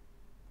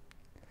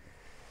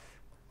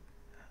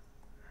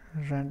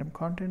 Random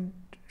content,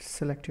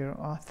 select your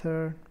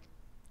author,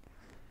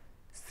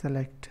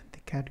 select the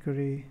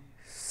category,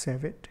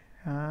 save it,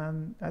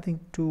 and I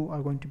think 2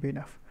 are going to be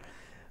enough.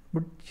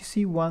 But you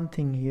see one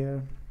thing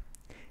here,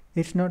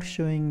 it's not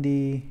showing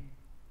the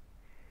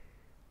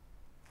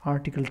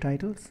article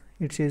titles.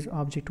 It says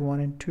object 1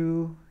 and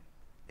 2.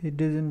 It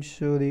doesn't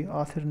show the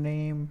author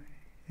name.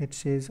 It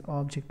says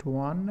object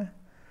 1.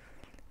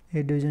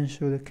 It doesn't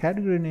show the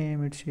category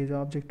name. It says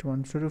object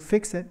 1. So to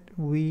fix it,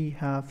 we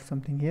have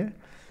something here.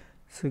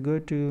 So go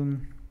to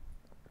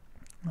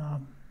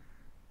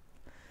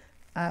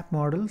app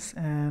models,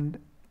 and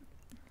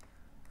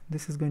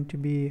this is going to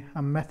be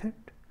a method.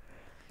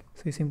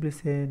 So you simply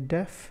say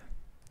def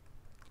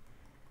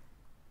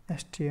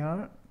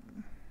str,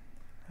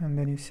 and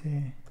then you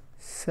say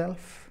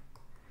self.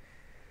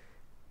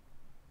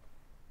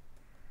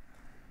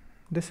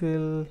 This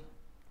will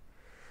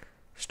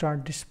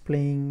start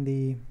displaying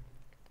the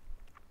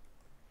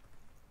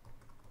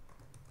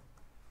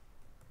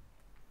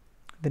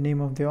name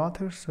of the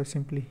author. So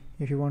simply,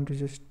 if you want to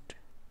just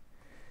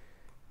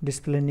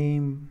display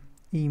name,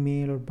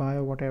 email or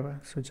bio,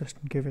 whatever, so just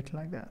give it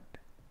like that.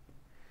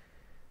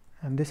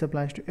 And this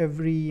applies to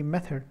every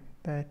method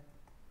that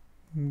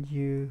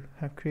you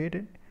have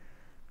created.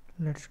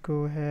 Let's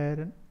go ahead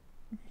and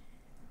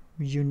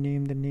you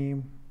name the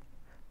name,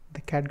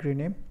 the category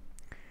name,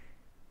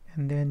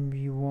 and then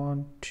we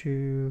want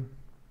to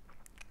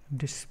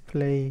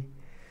display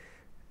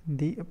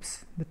the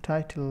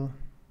title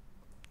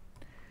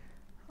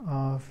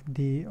of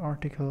the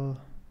article.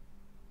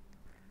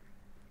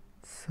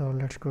 So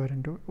let's go ahead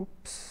and do,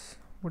 oops,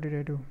 what did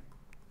I do?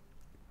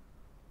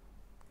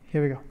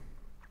 Here we go.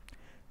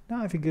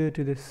 Now if you go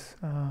to this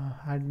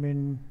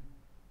admin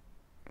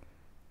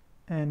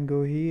and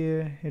go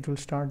here, it will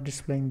start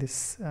displaying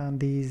this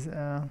these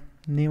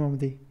name of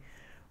the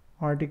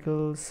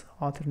articles,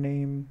 author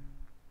name,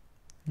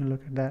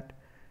 look at that,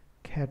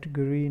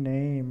 category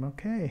name.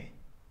 Okay,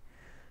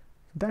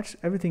 that's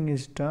everything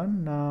is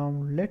done.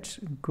 Now let's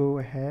go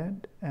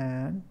ahead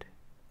and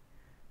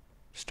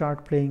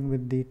start playing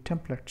with the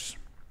templates.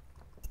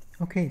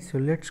 Okay, so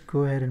let's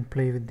go ahead and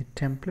play with the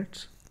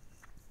templates.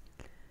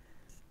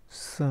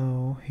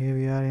 So here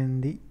we are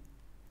in the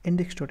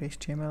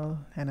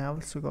index.html, and I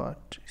also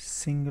got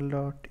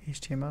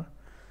single.html.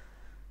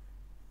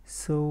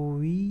 so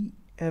we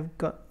have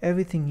got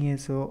everything here.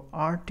 So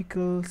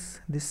articles,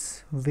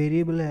 this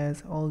variable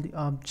has all the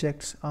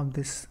objects of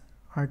this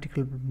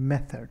article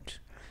method,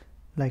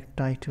 like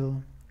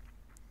title,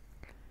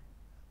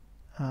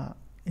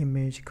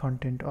 image,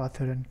 content,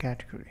 author and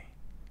category.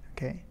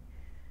 Okay,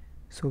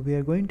 so we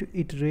are going to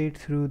iterate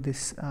through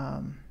this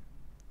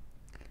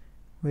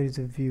where is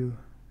the view,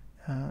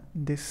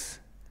 this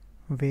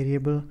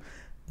variable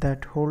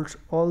that holds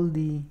all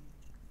the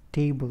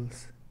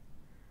tables,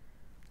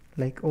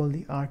 like all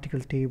the article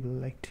table,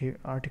 like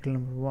article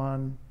number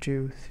 1,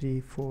 2,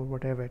 3, 4,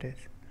 whatever it is.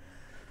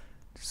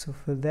 So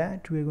for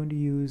that we are going to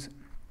use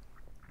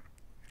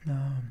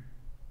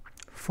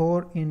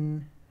for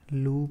in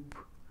loop.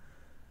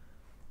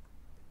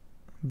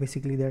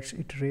 Basically that's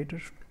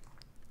iterator.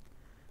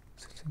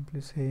 So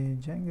simply say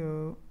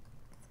Django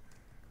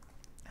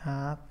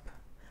app.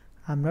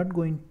 I'm not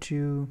going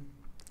to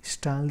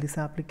style this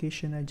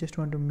application, I just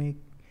want to make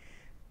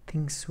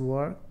things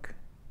work,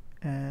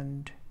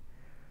 and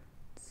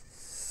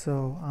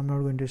so I'm not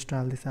going to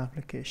style this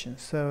application.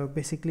 So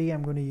basically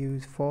I'm going to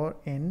use for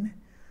in,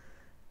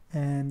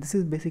 and this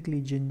is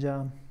basically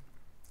Jinja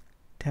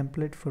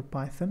template for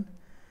Python,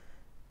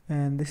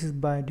 and this is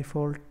by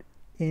default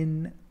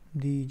in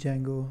the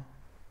Django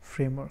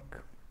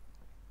framework.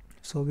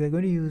 So we are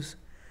going to use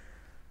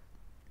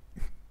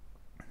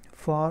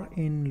for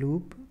in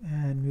loop,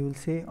 and we will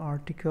say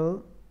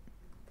article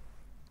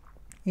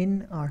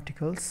in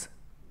articles.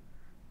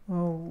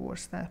 Oh,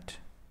 what's that?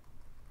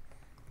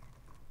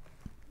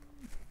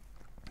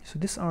 So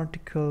this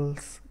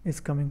articles is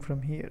coming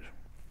from here,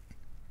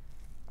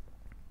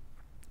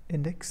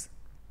 index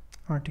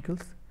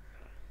articles,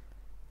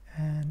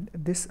 and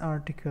this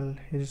article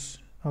is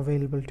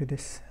available to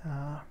this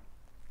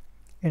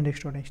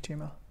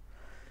index.html.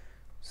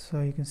 So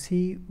you can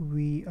see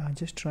we are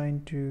just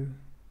trying to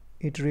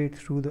iterate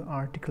through the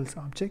articles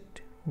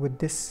object with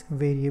this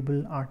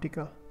variable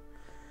article.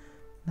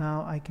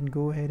 Now I can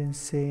go ahead and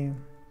say,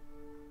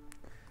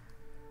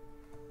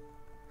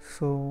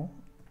 so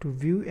to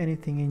view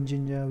anything in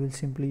Jinja we'll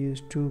simply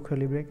use 2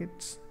 curly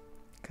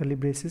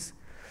braces,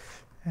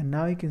 and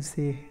now you can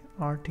say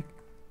article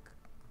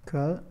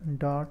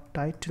dot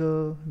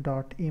title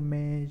dot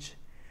image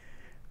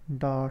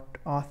dot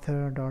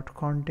author dot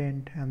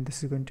content, and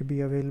this is going to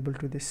be available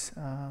to this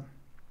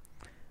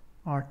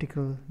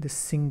article, this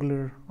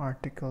singular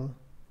article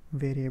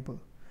variable.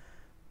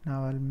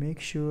 Now I'll make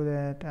sure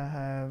that I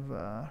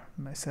have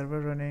my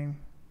server running.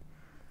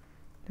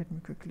 Let me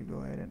quickly go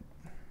ahead and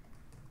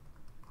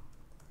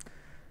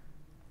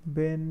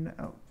bin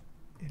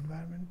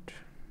environment,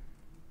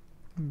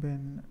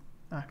 bin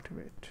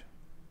activate,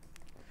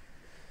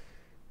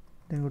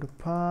 then go to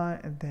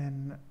py, and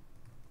then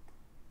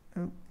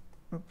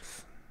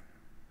oops,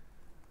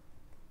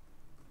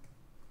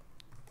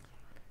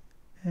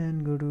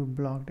 and go to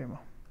block demo.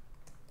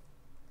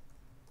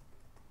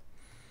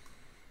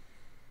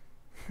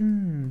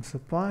 So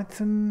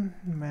Python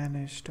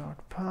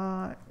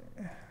manage.py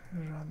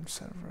run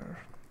server.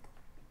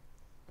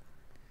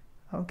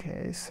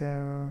 Okay,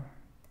 so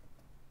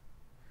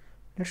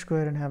let's go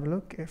ahead and have a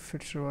look if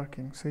it's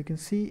working. So you can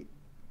see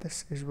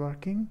this is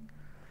working.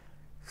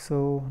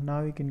 So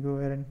now we can go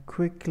ahead and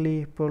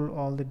quickly pull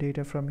all the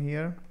data from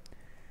here.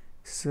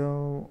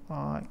 So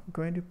I'm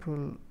going to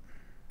pull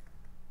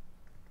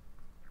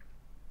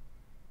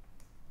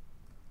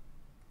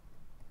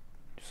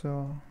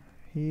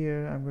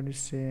here I'm going to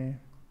say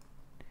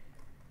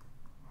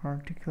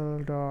article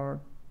dot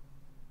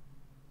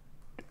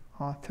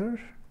author.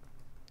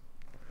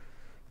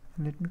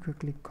 Let me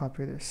quickly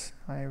copy this.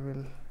 I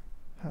will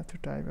have to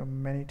type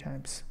many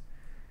times,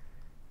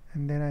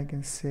 and then I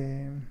can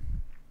say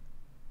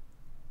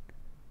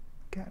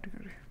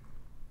category.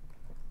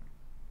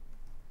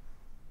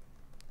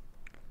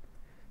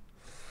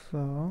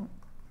 So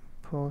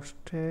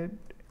posted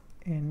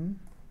in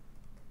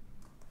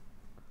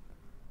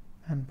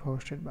and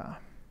posted by.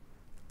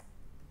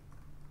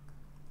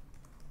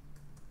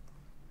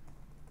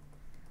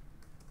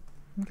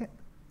 Okay,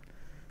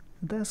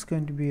 that's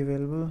going to be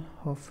available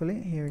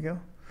hopefully. Here we go.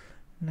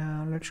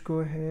 Now let's go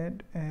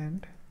ahead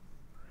and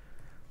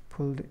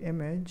pull the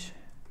image.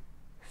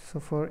 So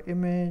for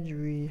image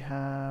we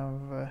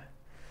have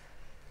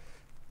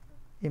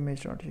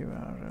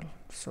image.url.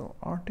 So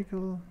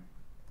article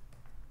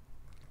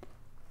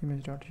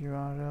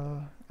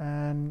image.url,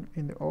 and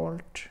in the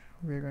alt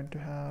we're going to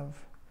have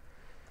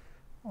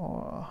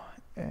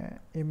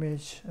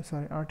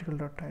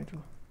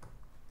article.title.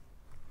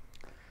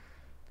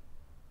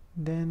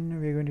 Then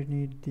we're going to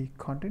need the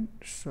content,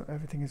 so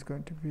everything is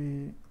going to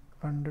be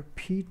under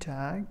p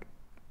tag.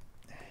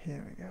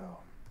 Here we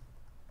go.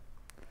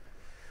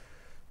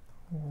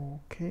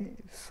 Okay,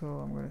 so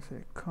I'm going to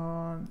say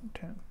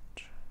content.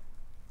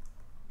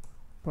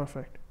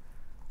 Perfect.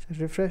 Just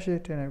refresh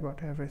it and I've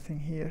got everything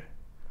here.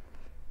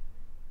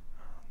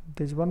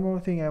 There's one more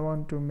thing. I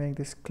want to make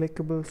this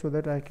clickable so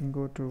that I can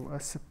go to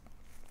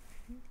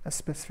a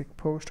specific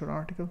post or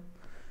article.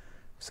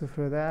 So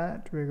for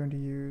that we're going to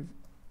use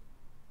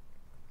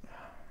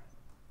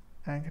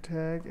anchor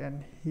tag,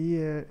 and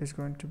here is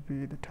going to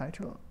be the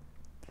title,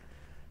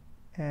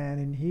 and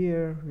in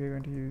here we're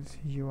going to use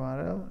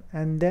URL,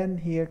 and then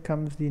here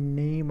comes the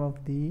name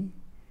of the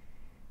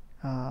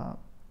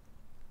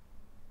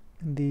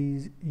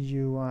these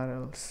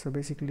URLs. So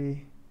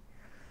basically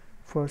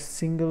for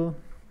single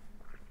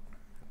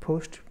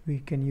post we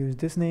can use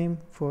this name,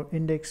 for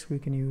index we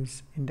can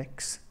use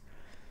index.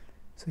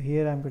 So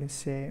here I'm going to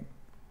say,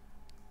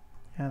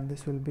 and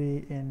this will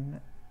be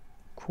in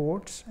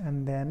quotes,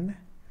 and then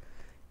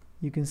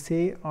you can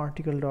say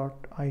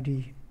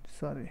article.id,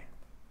 sorry,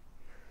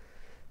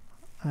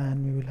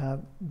 and we will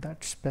have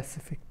that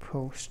specific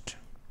post.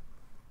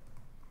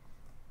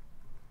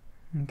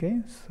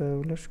 Okay,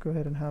 so let's go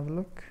ahead and have a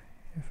look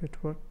if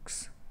it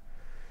works.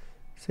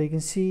 So you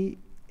can see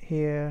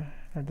here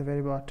at the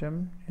very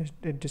bottom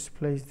it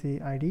displays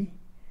the ID,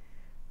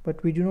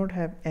 but we do not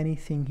have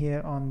anything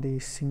here on the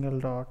single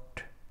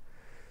dot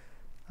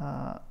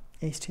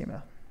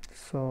HTML.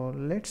 So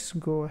let's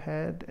go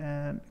ahead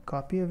and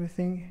copy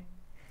everything,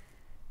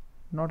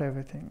 not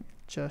everything,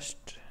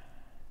 just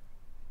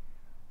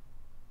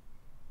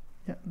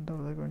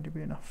those are going to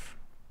be enough,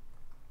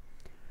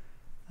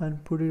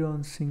 and put it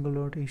on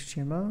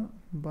single.html.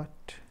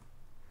 but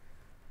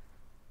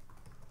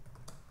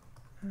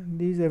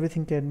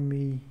everything can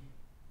be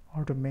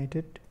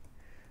automated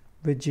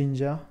with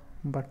Jinja,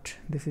 but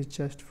this is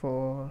just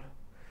for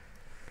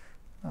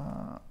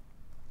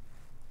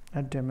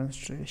a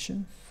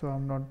demonstration, so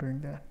I'm not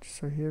doing that.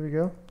 So here we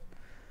go.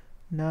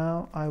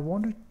 Now I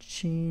want to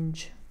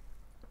change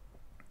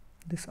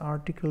this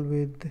article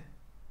with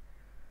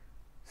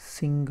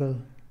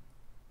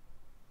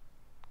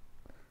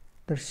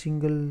the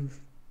single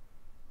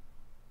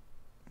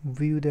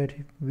view that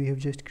we have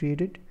just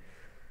created.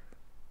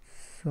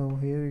 So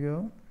here we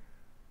go,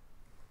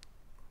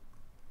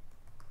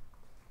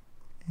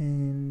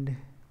 and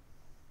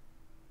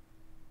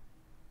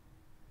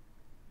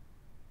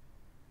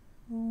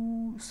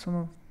some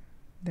of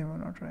them are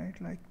not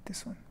right, like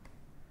this one.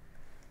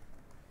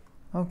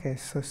 Okay,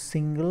 so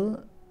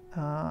single,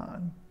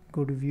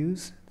 go to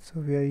views. So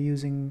we are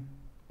using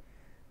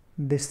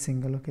this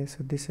single. Okay,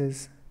 so this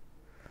is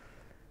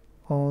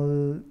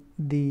all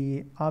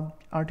the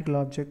article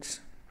objects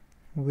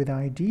with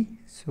ID,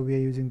 so we are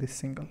using this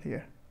single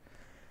here.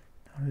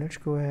 Now let's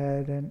go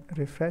ahead and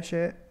refresh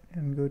it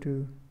and go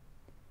to,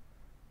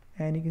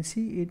 and you can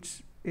see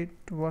it's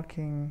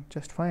working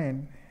just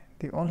fine.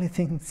 The only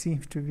thing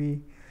seems to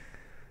be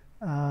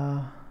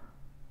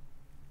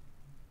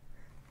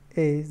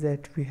is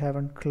that we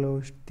haven't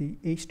closed the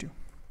H2.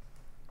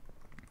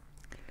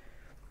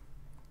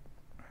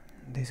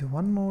 There's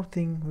one more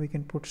thing, we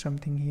can put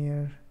something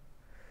here.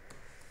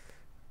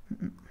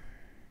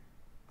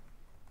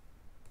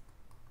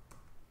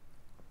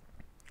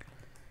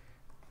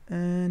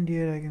 And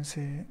here I can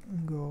say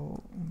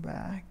go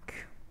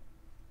back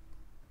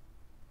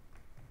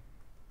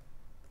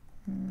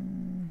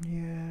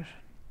here,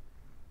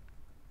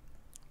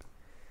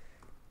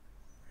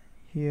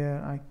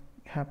 here I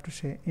have to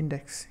say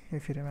index,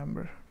 if you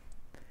remember.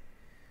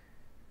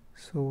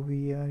 So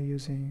we are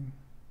using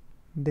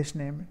this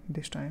name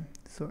this time.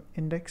 So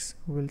index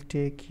will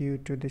take you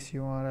to this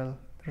URL,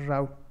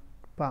 route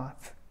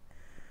path,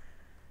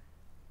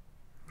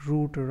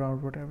 route or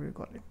route, whatever you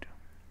call it.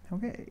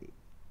 Okay,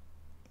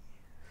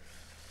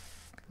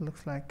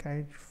 looks like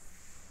I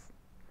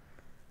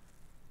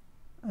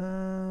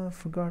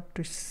forgot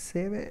to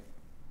save it.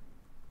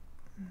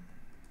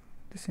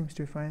 This seems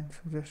to be fine, so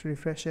just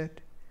refresh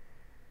it.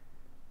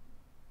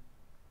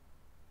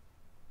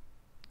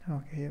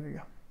 Okay, here we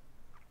go.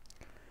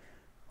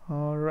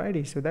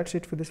 Alrighty, so that's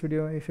it for this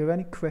video. If you have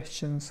any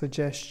questions,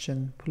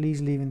 suggestion,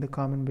 please leave in the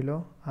comment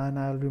below and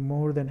I'll be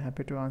more than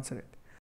happy to answer it.